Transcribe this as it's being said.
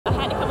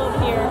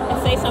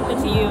something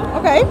to you.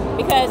 Okay.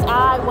 Because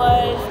I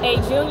was a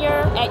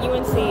junior at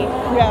UNC.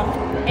 Yeah.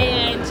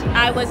 And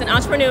I was in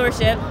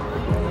entrepreneurship.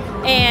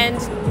 And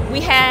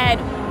we had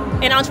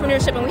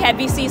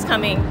VCs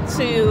coming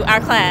to our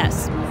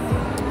class.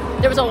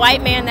 There was a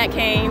white man that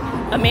came,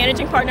 a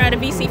managing partner at a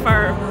VC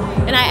firm,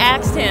 and I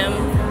asked him,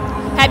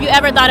 have you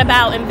ever thought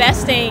about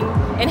investing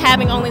and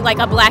having only like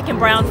a black and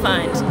brown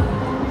fund?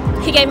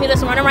 He gave me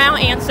this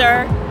runaround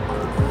answer,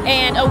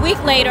 and a week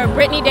later,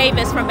 Brittany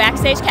Davis from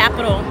Backstage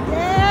Capital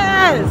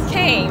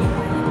came.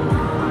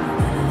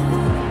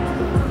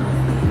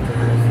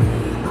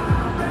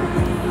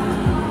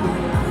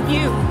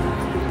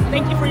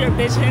 Thank you for your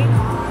vision.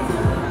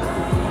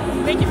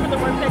 Thank you for the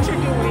work that you're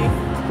doing.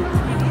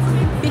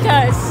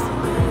 Because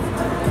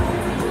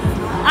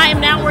I am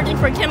now working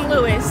for Kim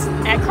Lewis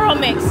at Curl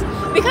Mix.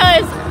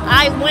 Because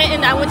I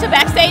went to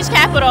Backstage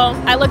Capital.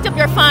 I looked up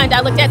your fund.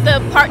 I looked at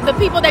the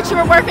people that you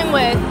were working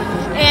with,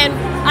 and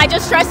I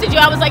just trusted you.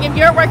 I was like, if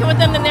you're working with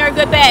them, then they're a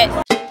good bet.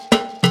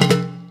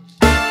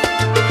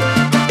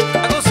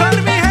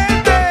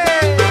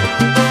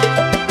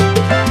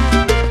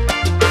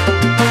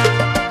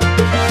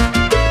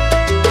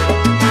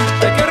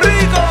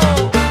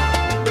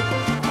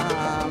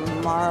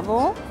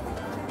 Marble,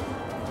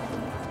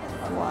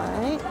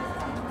 white,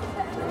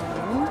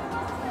 green,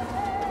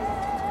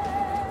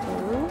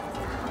 blue,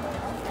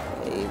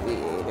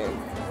 aviator.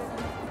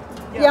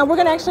 Yeah, we're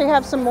gonna actually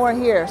have some more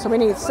here. So we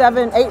need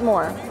 7, 8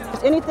 more.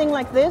 Just anything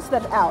like this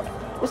that's out.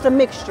 Just a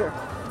mixture.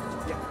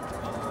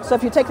 So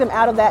if you take them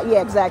out of that,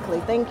 yeah, exactly.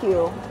 Thank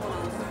you.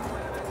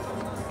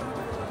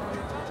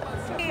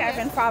 I've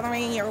been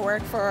following your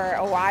work for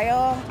a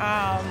while,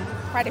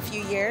 quite a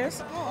few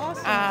years. Oh,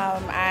 awesome.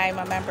 I'm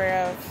a member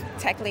of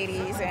Tech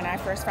Ladies, and I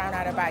first found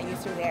out about you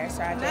through there.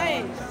 So I've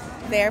been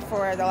there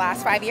for the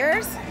last 5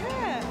 years.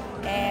 Yeah.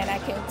 And I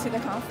came to the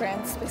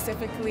conference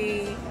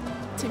specifically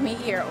to meet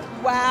you.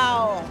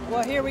 Wow.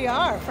 Well, here we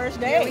are, first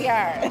day. Here we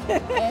are.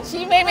 And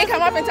she made me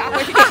come up and talk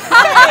with you. Good.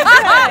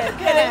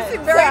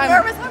 Very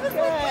nervous. I was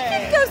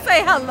like, go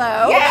say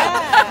hello.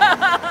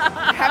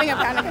 Yeah. Having a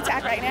panic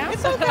attack right now.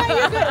 It's okay,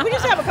 you're good. We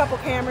just have a couple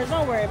cameras,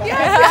 don't worry about it.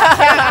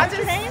 Yeah.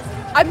 Your name?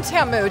 I'm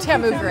Tamu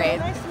Green.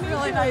 Nice to meet you.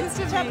 Really nice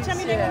to meet Tell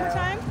me your name one more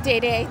time.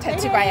 Dede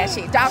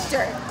Tetsubayashi.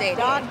 Dr. Dede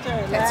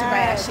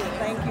Tetsubayashi.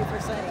 Thank you for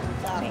saying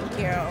that. Thank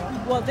you.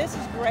 Well, this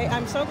is great.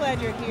 I'm so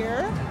glad you're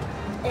here.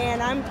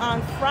 And I'm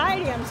on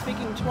Friday, I'm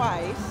speaking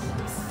twice.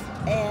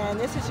 And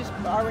this is just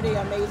already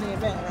an amazing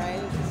event, right?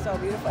 This is so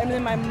beautiful. And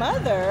then my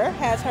mother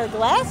has her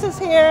glasses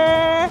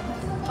here.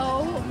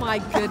 Oh my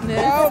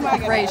goodness. Oh my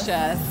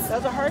gracious.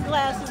 Those are her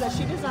glasses that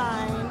she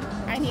designed.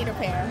 I need a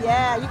pair.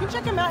 Yeah, you can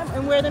check them out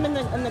and wear them in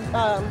the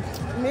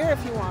mirror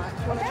if you want.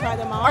 If you want to try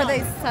them on. Are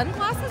they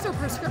sunglasses or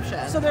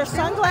prescription? So they're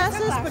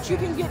sunglasses, but you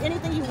can get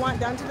anything you want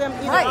done to them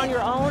either on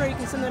your own or you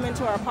can send them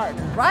into our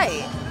partner.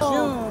 Right.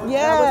 June.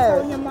 Yes. I was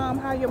telling your mom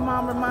how your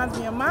mom reminds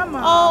me of my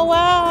mom. Oh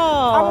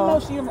wow. I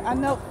don't know. I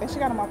know, and she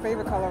got on my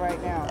favorite color right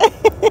now.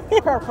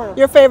 Purple.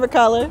 Your favorite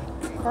color?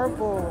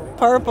 Purple.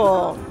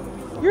 Purple.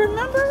 You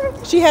remember?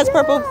 She has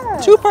purple,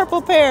 2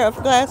 purple pair of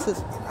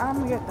glasses. I'm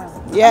gonna get them.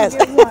 Yes.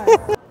 I'm gonna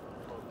get one.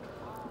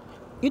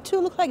 You two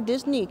look like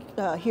Disney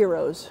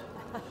heroes.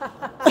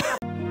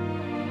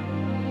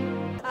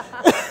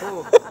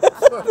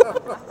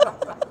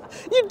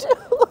 You do.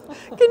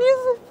 Can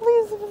you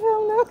please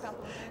film them?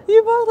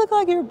 You both look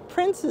like you're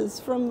princes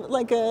from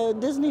like a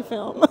Disney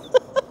film.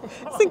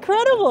 It's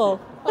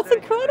incredible. That's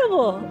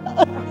incredible.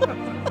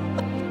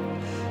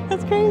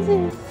 That's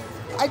crazy.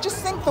 I just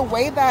think the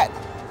way that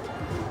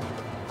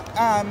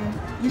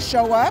you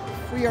show up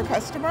for your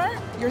customer,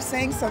 you're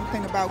saying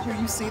something about who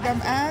you see them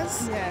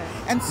as. Yes.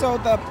 And so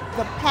the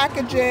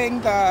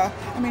packaging, I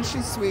mean,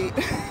 she's sweet.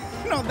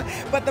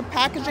 But the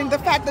packaging, the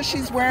fact that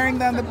she's wearing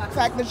them, the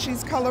fact that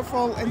she's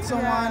colorful and so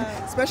on,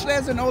 especially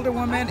as an older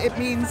woman, it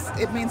means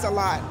a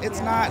lot.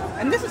 It's not.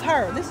 And this is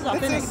her. This is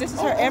authentic. This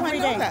is her every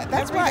day.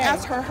 That's why I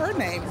asked her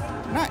name,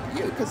 not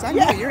you, because I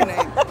know your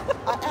name.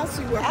 I asked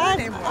you what her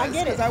name was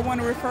because I want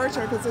to refer to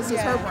her because this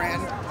is her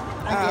brand.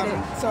 I get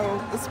it. So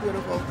it's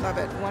beautiful. Love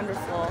it.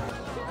 Wonderful.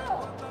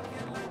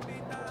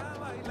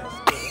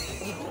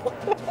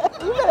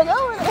 You better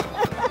go with it.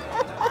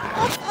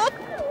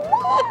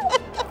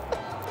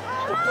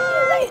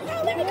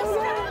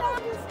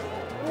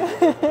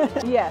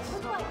 Yes.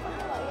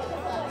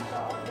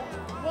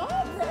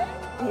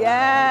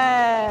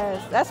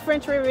 Yes. That's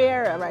French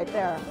Riviera right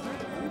there.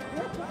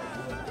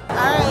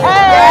 Hey,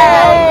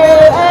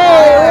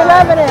 we're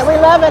loving it.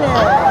 We're loving it.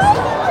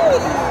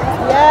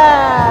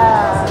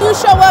 Yeah. You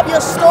show up,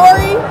 your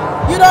story,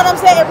 you know what I'm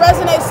saying? It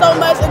resonates so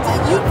much. And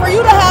for you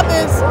to have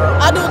this,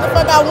 I do what the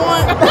fuck I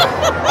want,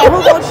 and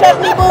who gonna check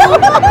me, boo?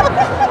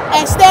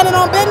 And standing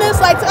on business,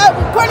 like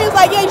Courtney's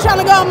like, yeah, you trying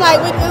to go? I'm like,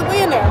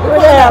 we in there.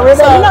 We're there. We're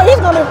there. So, you know, he's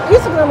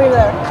gonna be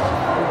there.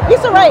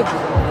 He's a right.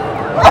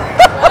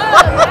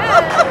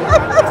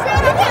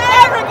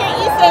 Never get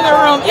Issa in the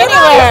room anywhere. You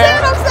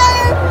know what I'm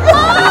saying?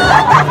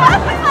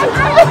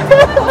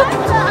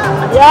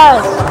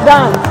 Yes,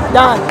 done.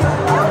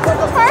 This is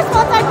the first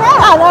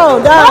multi-graph.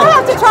 no, done. I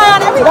have to try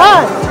on everything.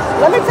 Done.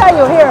 Let me tell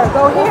you, here,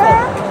 go here.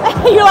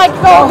 You're like,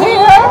 go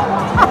here.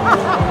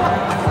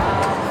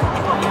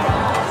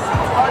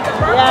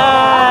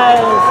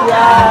 Yes,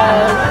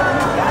 yes,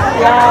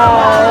 yes,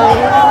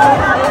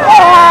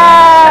 yes,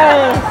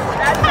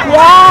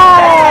 yes.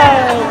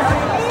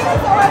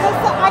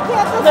 I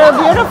can't. They're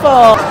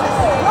beautiful.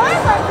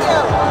 Yours are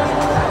cute.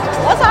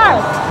 That's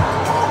ours.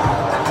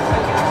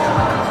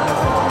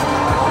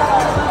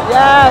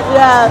 Yes,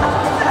 yes.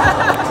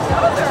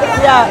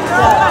 Yeah,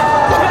 yeah.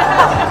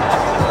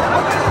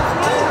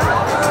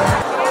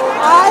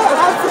 I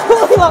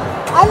absolutely love.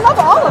 I love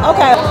all of them.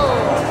 Okay.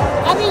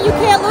 I mean, you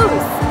can't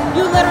lose.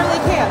 You literally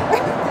can't.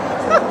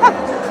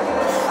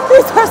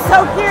 These are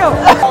so cute.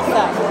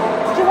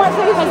 Do you want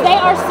to? Because they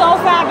are so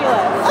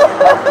fabulous.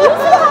 You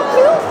see how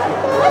cute?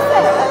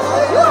 Listen,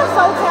 you are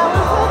so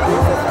talented.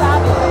 This is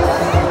fabulous.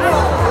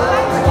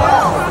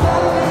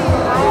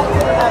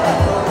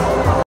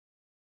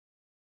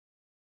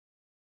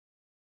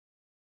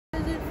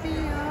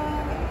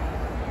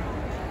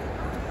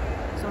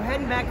 So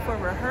heading back for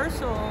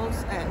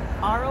rehearsals at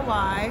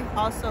ROI.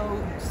 Also,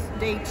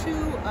 day 2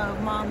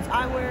 of Mom's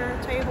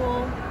Eyewear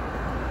table.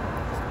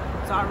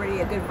 It's already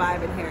a good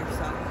vibe in here,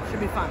 so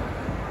should be fun.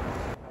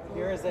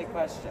 Here is a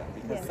question,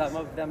 because some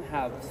of them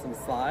have some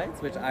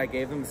slides, which I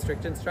gave them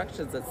strict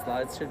instructions that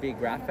slides should be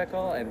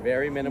graphical and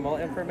very minimal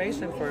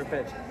information for a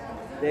pitch.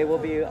 They will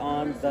be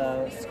on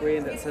the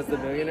screen that says the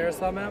Millionaire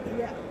Summit,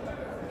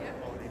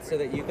 so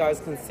that you guys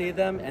can see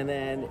them, and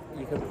then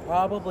you can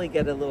probably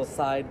get a little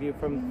side view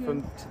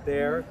from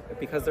there.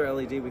 Because they're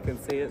LED, we can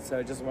see it, so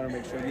I just want to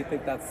make sure you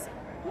think that's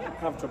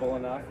comfortable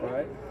enough, all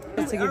right?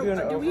 Just to give you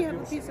an Do we have a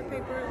overview. piece of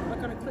paper,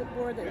 like on a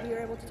clipboard, that we are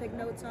able to take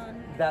notes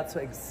on? That's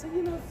what, so,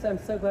 you know, I'm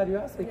so glad you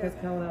asked, because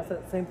Kellen asked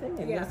that same thing.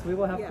 And Yeah. yes, we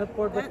will have Yeah.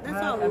 clipboard with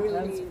That's all we really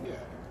pens. need.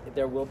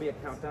 There will be a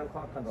countdown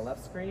clock on the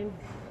left screen.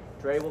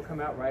 Dre will come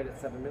out right at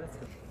 7 minutes.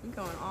 I'm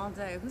going all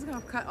day. Who's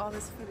gonna cut all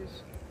this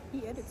footage?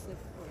 He edits it.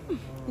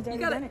 He's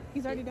already gotta- done it.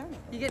 He's already done it.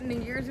 You getting a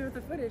year's worth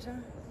of footage,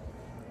 huh?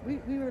 We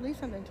release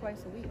something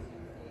twice a week,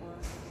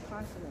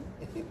 constantly.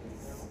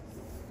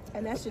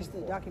 And that's just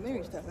the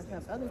documentary stuff. We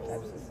have other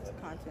types of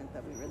content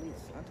that we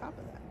release on top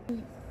of that.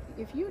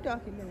 If you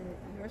documented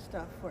your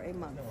stuff for a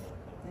month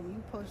and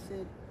you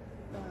posted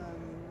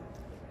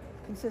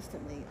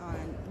consistently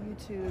on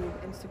YouTube,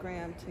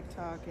 Instagram,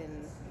 TikTok,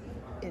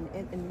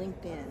 and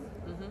LinkedIn,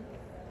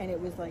 and it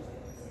was like,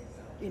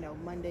 you know,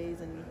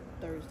 Mondays and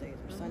Thursdays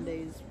or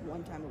Sundays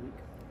one time a week,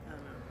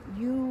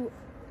 you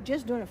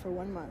just doing it for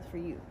 1 month for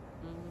you,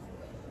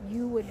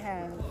 you would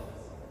have,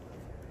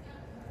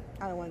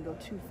 I don't want to go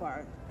too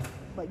far,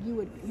 but you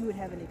would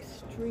have an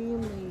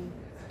extremely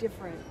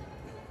different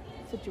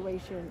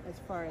situation as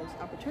far as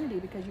opportunity,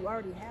 because you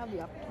already have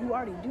you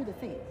already do the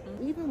thing,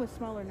 even with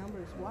smaller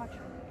numbers watching,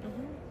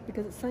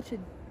 because it's such a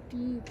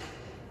deep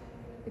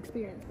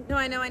experience. No,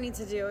 I know I need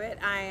to do it.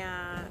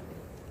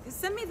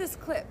 Send me this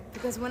clip,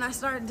 because when I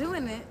start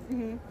doing it,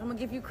 I'm gonna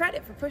give you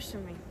credit for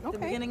pushing me. At the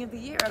beginning of the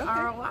year at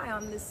ROI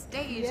on this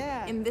stage,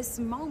 in this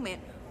moment,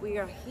 we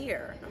are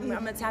here. I'm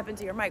gonna tap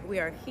into your mic. We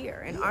are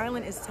here, and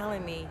Arlan is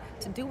telling me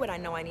to do what I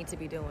know I need to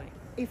be doing.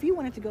 If you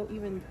wanted to go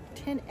even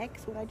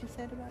 10x what I just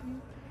said about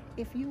you,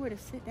 if you were to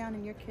sit down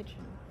in your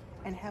kitchen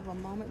and have a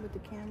moment with the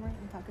camera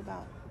and talk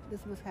about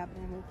this was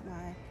happening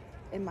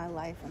in my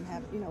life, I'm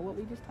having, you know, what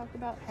we just talked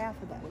about, half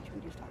of that, which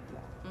we just talked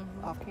about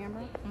off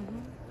camera.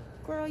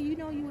 Girl, you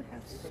know, you would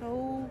have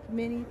so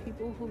many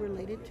people who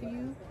related to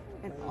you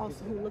and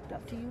also who looked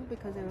up to you,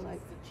 because they were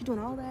like, she's doing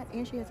all that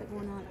and she has that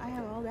going on. I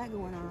have all that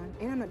going on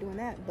and I'm not doing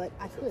that, but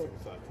I could.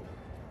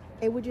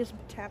 It would just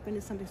tap into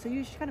something. So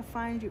you just kind of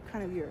find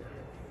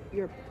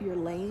your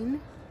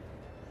lane,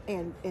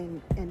 and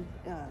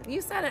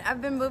You said it.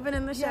 I've been moving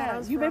in the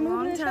shadows you've for been a moving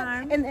long in the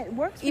shadows, time. and it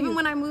works for Even you.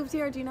 when I moved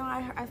here, do you know,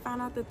 I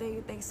found out that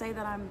they say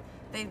that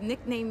they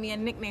nicknamed me a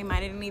nickname I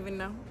didn't even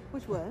know.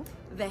 Which was?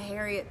 The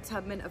Harriet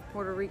Tubman of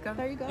Puerto Rico.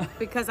 There you go.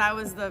 Because I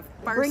was the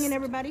first. Bringing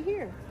everybody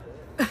here.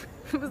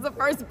 I was the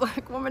first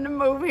black woman to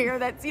move here.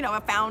 That's, you know,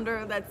 a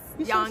founder that's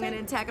young and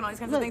in tech and all these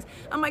kinds of things.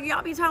 I'm like,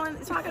 y'all be talking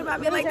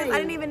about me like this. I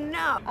didn't even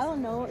know. I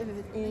don't know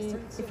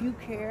if you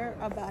care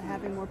about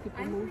having more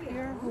people move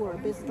here who are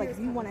business. Like if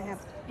you want to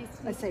have,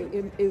 let's say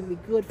it would be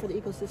good for the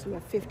ecosystem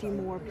if 50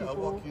 more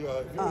people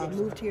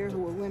moved here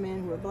who are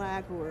women, who are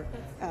black, who are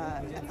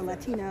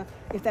Latina.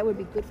 If that would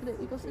be good for the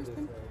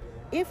ecosystem.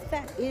 If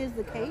that is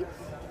the case,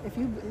 if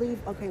you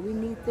believe, okay, we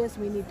need this,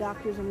 we need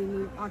doctors, and we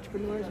need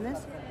entrepreneurs and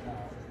this,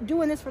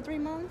 doing this for 3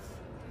 months,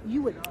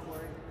 you would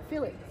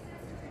feel it.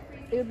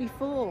 It would be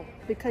full,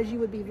 because you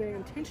would be very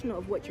intentional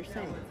of what you're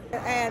saying.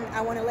 And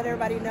I want to let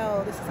everybody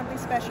know this is something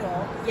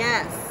special.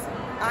 Yes.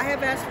 I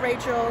have asked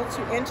Rachel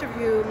to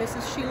interview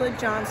Mrs. Sheila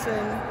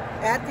Johnson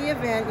at the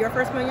event, Your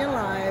First Million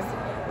Live,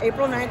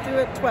 April 9th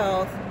through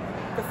 12th.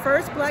 The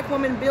first black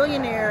woman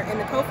billionaire and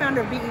the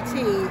co-founder of BET.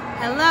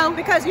 Hello.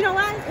 Because you know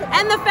what?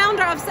 And the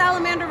founder of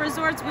Salamander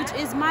Resorts, which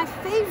is my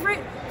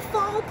favorite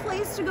fall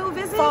place to go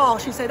visit? Fall.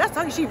 She said,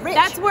 that's she rich.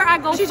 That's where I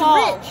go She's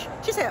fall. rich.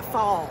 She said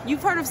fall.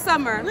 You've heard of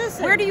summer.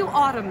 Listen. Where do you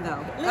autumn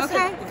though? Listen,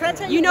 okay? can I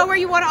tell you you know what- where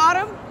you want to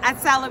autumn? At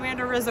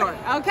Salamander Resort.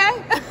 Okay?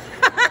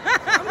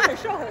 I'm going to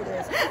show her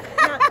this.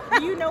 Now,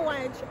 do you know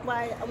why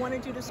I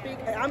wanted you to speak?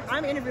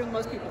 I'm interviewing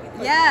most people.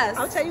 Yes.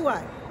 I'll tell you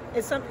why.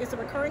 It's a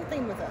recurring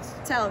theme with us.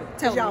 Tell me.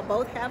 Y'all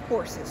both have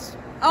horses.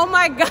 Oh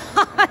my God.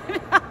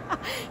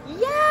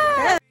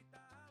 Yes.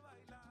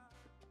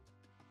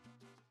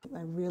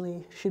 I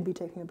really should be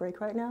taking a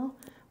break right now,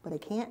 but I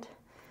can't.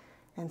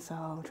 And so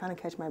I'm trying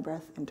to catch my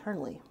breath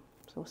internally.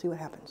 So we'll see what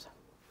happens.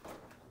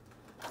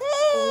 Hey,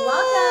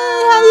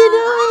 welcome. How you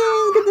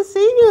doing? Good to see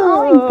you.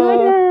 Oh my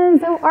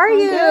goodness, how are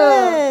you?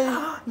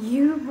 Good.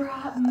 You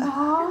brought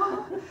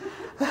Mom.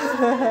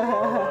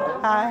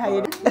 Hi, how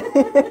you doing?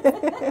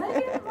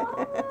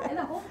 And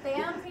the whole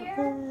fam's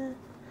here.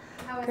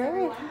 How is Great.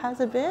 everyone? How's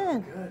it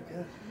been?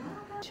 Good.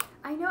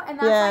 I know, and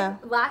that's Yeah.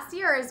 like last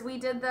year as we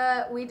did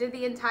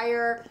the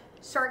entire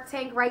Shark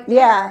Tank right there.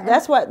 Yeah, And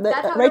that's what that's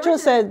how it Rachel originated.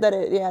 said that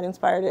it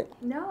inspired it.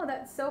 No,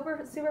 that's super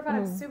fun.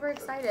 I'm super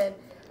excited.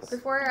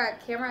 Before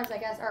cameras, I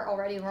guess, are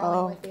already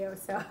rolling with you,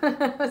 so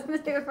I was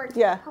gonna say before.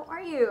 Yeah. How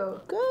are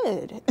you?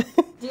 Good.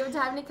 Do you have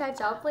time to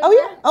catch up later? Oh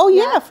yeah. Oh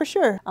yeah, for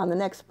sure. On the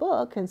next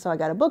book, and so I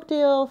got a book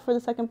deal for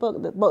the second book.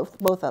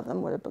 Both of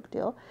them were a book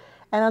deal,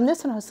 and on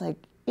this one I was like,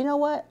 you know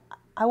what?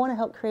 I want to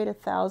help create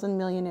 1,000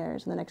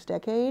 millionaires in the next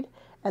decade,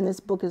 and this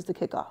book is the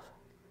kickoff.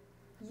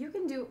 You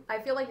can do. I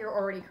feel like you're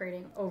already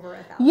creating over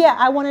 1,000. Yeah,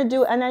 I want to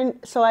do,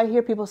 so I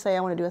hear people say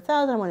I want to do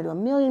 1,000, I want to do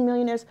 1,000,000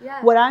 millionaires.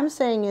 Yeah. What I'm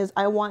saying is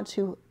I want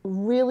to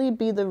really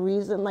be the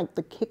reason, like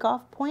the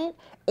kickoff point,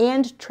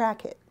 and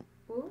track it.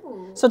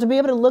 Ooh. So to be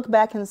able to look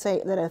back and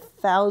say that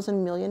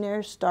 1,000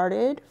 millionaires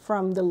started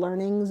from the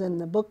learnings and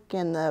the book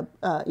and the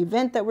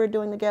event that we're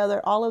doing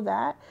together, all of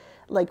that,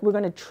 like we're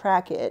going to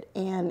track it,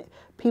 and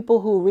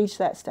people who reach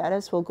that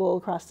status will go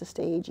across the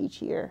stage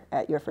each year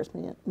at Your First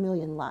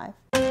Million Live.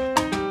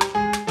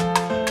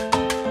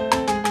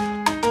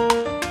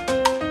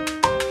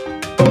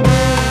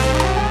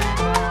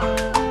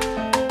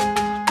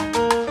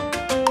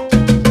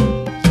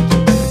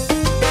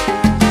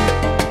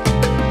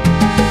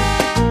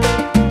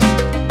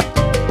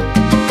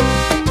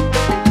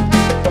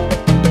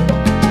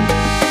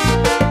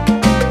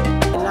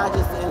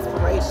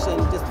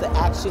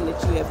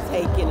 that you have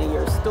taken in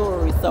your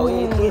story, so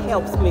it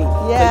helps me.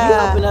 Yeah. So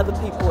you're helping other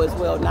people as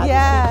well, not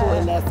just people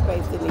in that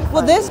space that need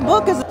Well, this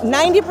book is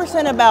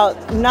 90%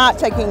 about not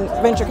taking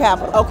venture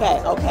capital.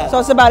 Okay. So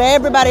it's about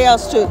everybody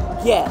else too.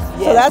 Yes.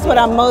 So that's what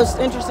I'm most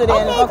interested in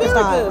and focused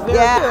very on. good, very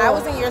Yeah. good. I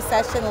was in your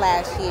session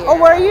last year. Oh,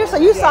 were you? So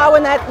you saw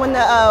when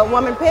the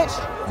woman pitched?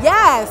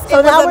 Yes.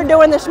 So now we're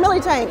doing the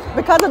Schmilly Tank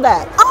because of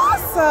that.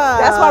 Awesome.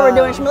 That's why we're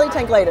doing Schmilly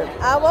Tank later.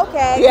 Oh,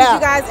 okay. Yeah. Did you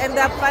guys end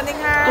up funding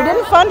her? We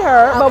didn't fund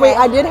her, but Okay.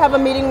 I did have a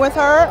meeting with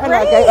her, and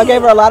I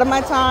gave her a lot of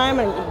my time,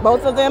 and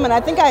both of them, and I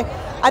think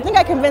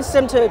I convinced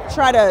them to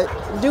try to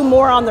do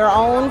more on their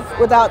own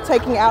without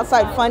taking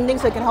outside funding,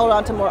 so they can hold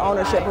on to more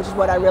ownership, which is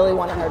what I really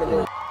wanted her to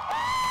do.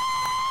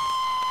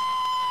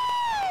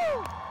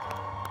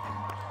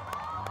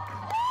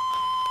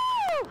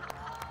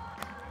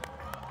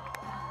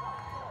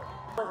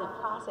 Wasn't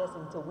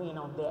processing to win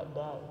on that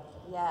day.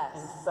 Yes.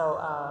 And so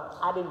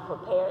I didn't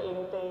prepare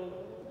anything.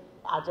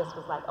 I just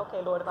was like,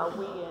 okay, Lord, if I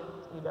win,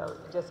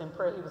 just in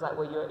prayer. He was like,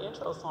 well, your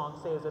intro song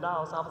says it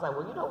all. So I was like,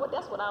 well, you know what?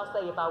 That's what I'll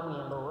say if I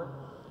win, Lord.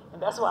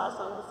 And that's why I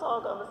sung the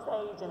song on the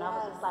stage. And I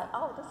was just like,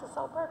 oh, this is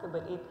so perfect.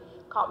 But it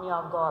caught me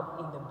off guard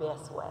in the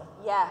best way.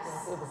 Yes.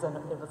 It was an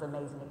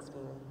amazing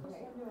experience.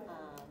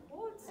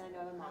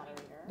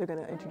 They're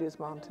going to introduce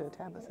Mom to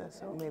Tabitha,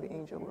 so maybe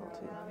Angel will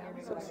too.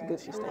 So it's good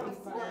she stayed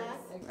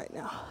right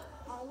now.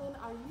 Arlan,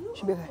 are you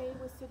Should be okay okay.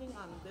 with sitting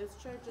on this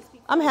chair just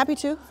because? I'm happy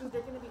to. Since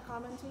they're going to be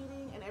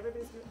commentating and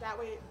everybody's that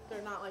way,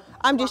 they're not like.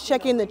 I'm just blocking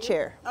checking the view?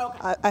 chair.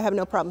 Okay. I have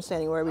no problem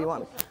standing wherever you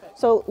want me.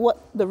 So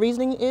what the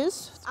reasoning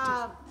is?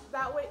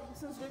 That way,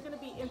 since you're going to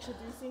be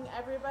introducing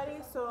everybody,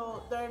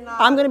 so they're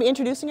not. I'm going to be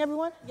introducing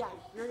everyone? Yeah,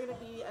 you're going to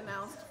be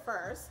announced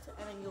first,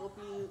 and then you'll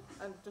be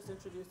just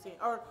introducing.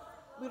 Or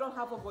we don't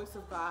have a voice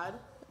of God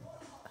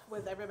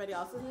with everybody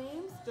else's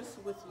names,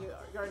 just with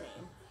your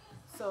name.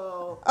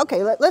 So.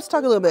 Okay, let's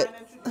talk a little bit.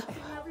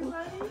 Introducing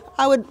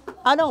everybody?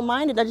 I don't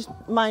mind it. I just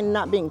mind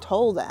not being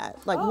told that.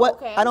 Like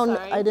okay, I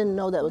sorry. didn't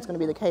know that was going to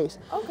be the case.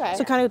 Okay.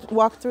 So kind of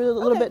walk through it a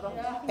little bit.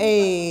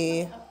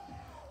 Hey,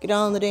 get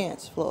on the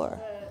dance floor.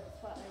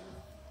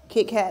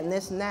 Kit Kat and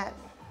this and that.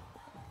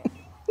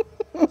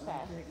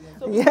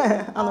 So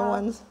Yeah, on the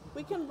ones.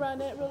 We can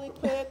run it really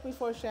quick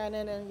before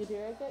Shannon and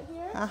Yadira get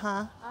here.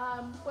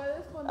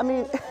 Puedes poner I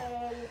mean,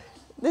 el-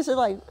 this is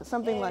like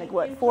something el like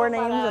what, intro 4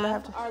 names, para and I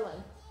have to.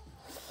 Arlan,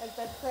 el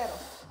tercero.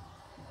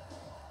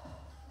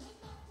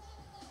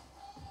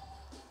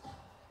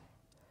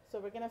 So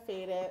we're gonna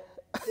fade it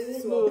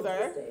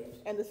smoother,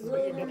 and this is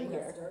what you're gonna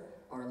hear.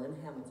 Arlan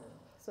Hamilton.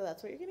 So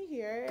that's what you're gonna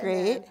hear. and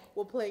Great. then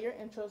we'll play your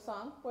intro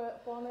song.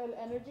 Pon el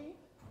energy.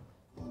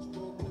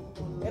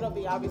 It'll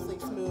be obviously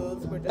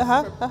smooth. We're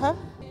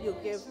just you'll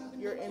give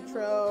your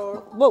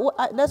intro. Well,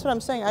 that's what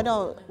I'm saying. I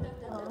don't.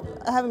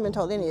 I haven't been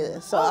told any of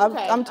this. So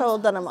Okay. I'm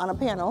told that I'm on a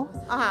panel.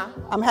 Uh-huh.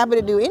 I'm happy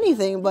to do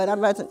anything, but I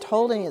wasn't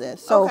told any of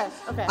this. So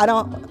Okay. I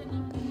don't.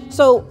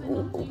 So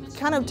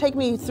kind of take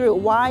me through.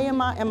 Why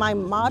am I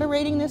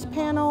moderating this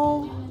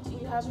panel?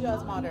 We have you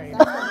as moderator.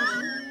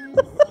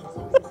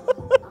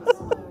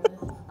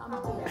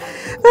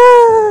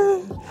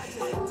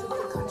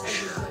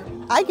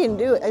 I can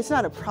do it. It's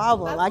not a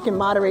problem. I can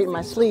moderate in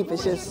my sleep.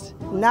 It's just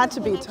not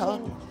to be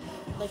told.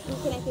 Like, who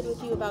connected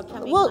with you about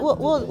coming?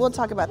 We'll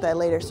talk about that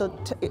later. So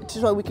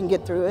so we can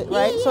get through it,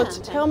 right? Yeah.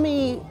 So tell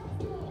me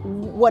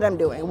what I'm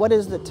doing. What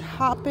is the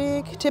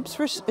topic? Tips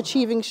for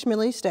achieving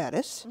Schmilly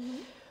status. Mm-hmm.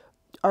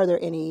 Are there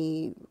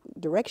any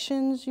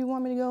directions you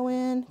want me to go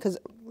in? Because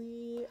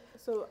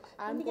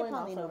I'm going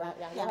off of that.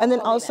 Yeah. and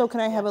then also, can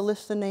I have a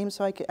list of names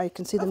so I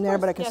can see them there,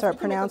 but I can start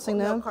pronouncing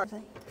them?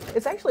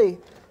 It's actually,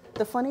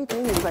 the funny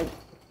thing is, like,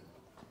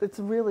 it's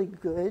really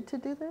good to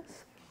do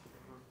this.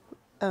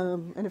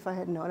 And if I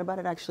had known about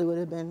it, I actually would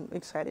have been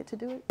excited to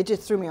do it. It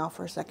just threw me off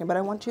for a second, but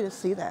I want you to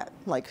see that.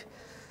 Like,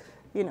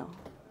 you know,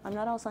 I'm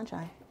not all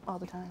sunshine all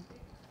the time.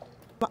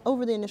 I'm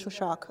over the initial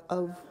shock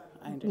of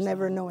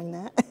never knowing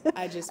that.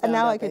 I just and found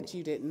now out I that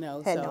you didn't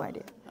know. Had so. no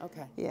idea.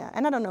 Okay. Yeah,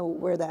 and I don't know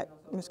where that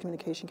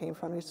miscommunication came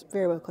from. It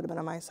very well could have been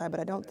on my side, but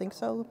I don't think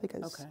so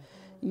because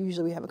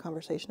usually we have a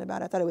conversation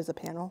about it. I thought it was a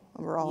panel,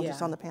 and we're all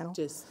just on the panel.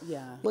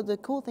 Well, the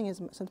cool thing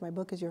is, since my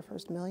book is Your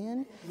First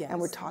Million, and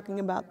we're talking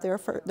about their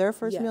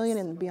first million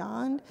and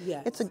beyond,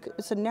 it's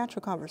a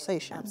natural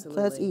conversation.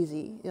 Absolutely. So that's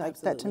easy. Like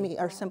that to me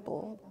are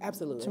simple.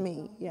 Absolutely. To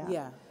me, yeah.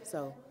 Yeah.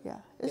 So. Yeah.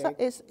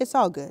 It's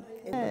all good.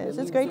 Yes,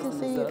 it's great to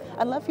see you.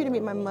 I'd love for you to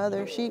meet my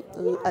mother. She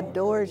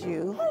adores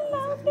you.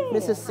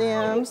 Mrs.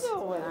 Sims.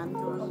 I'm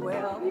doing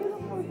well.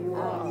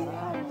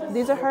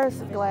 These are her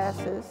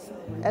glasses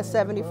at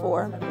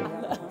 74.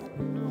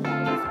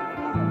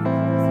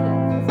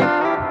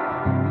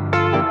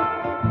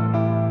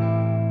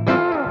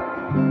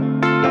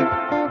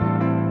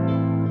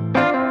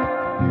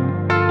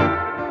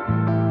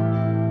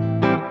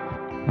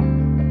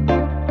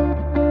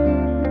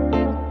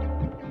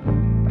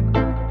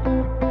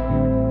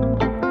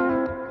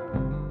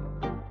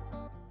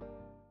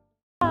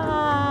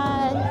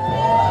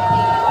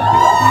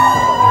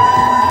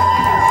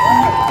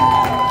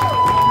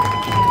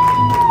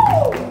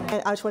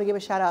 I just want to give a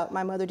shout out.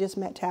 My mother just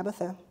met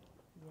Tabitha.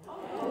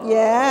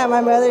 Yeah,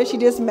 my mother, she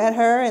just met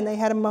her and they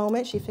had a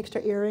moment. She fixed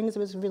her earrings. It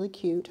was really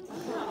cute.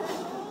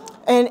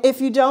 And if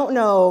you don't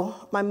know,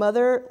 my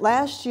mother,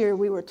 last year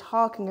we were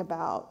talking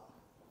about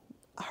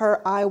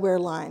her eyewear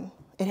line.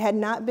 It had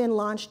not been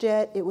launched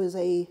yet. It was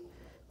a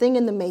thing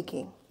in the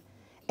making.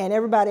 And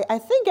I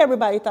think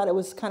everybody thought it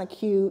was kind of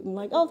cute and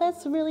like, oh,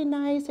 that's really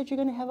nice that you're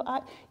going to have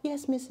eye.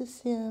 Yes, Mrs.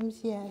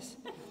 Sims, yes.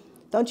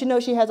 Don't you know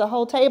she has a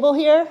whole table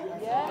here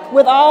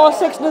with all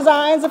 6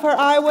 designs of her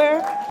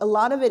eyewear? A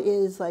lot of it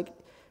is like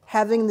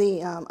having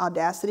the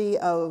audacity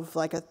of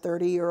like a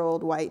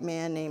 30-year-old white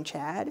man named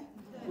Chad.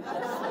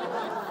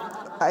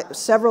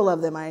 Several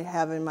of them I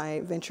have in my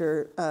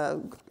venture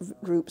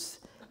groups.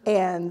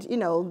 And, you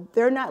know,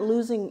 they're not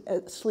losing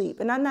sleep.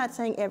 And I'm not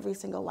saying every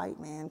single white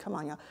man. Come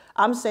on, y'all.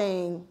 I'm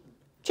saying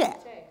Chad.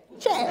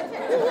 Chad.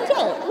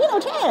 You know,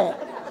 Chad.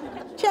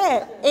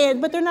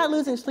 But they're not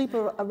losing sleep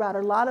about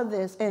a lot of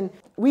this, and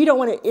we don't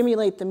want to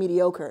emulate the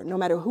mediocre, no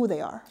matter who they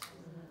are.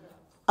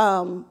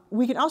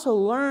 We can also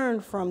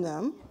learn from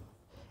them,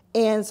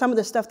 and some of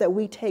the stuff that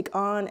we take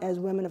on as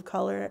women of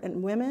color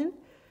and women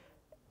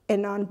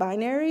and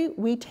non-binary,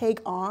 we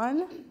take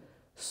on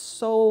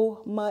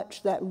so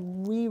much that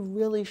we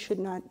really should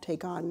not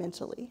take on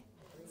mentally,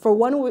 for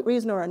one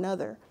reason or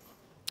another.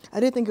 I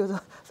did think it's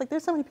like,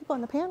 there's so many people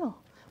on the panel.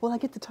 Well, I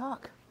get to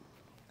talk.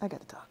 I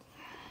got to talk.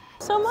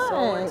 So much.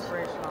 So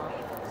inspirational.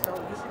 So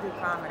you should do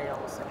comedy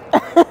also.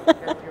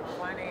 Because you're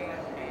funny and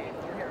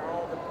you hit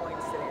all the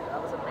points today. That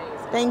was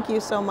amazing. Thank you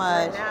so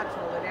much. You're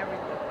natural and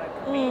everything, like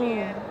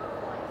comedian.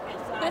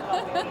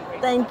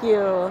 Thank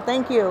you.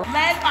 Thank you.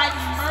 Led by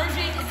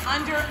emerging and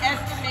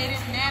underestimated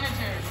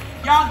managers.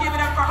 Y'all give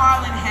it up for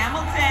Arlan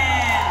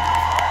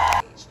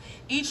Hamilton.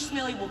 Each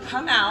Schmilly will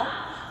come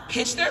out,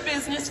 pitch their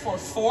business for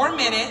 4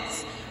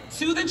 minutes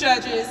to the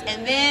judges,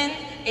 and then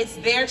it's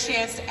their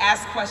chance to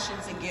ask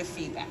questions and give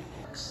feedback.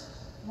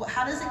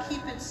 How does it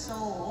keep its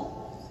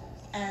soul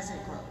as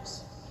it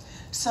grows?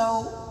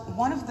 So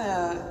one of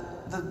the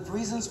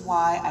reasons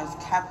why I've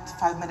kept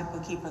 5-Minute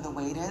Bookkeeper the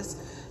way it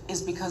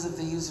is because of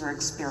the user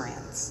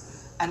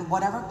experience. And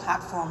whatever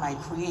platform I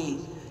create,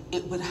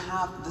 it would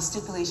have, the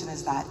stipulation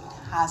is that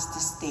it has to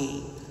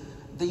stay,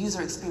 the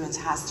user experience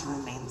has to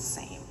remain the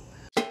same.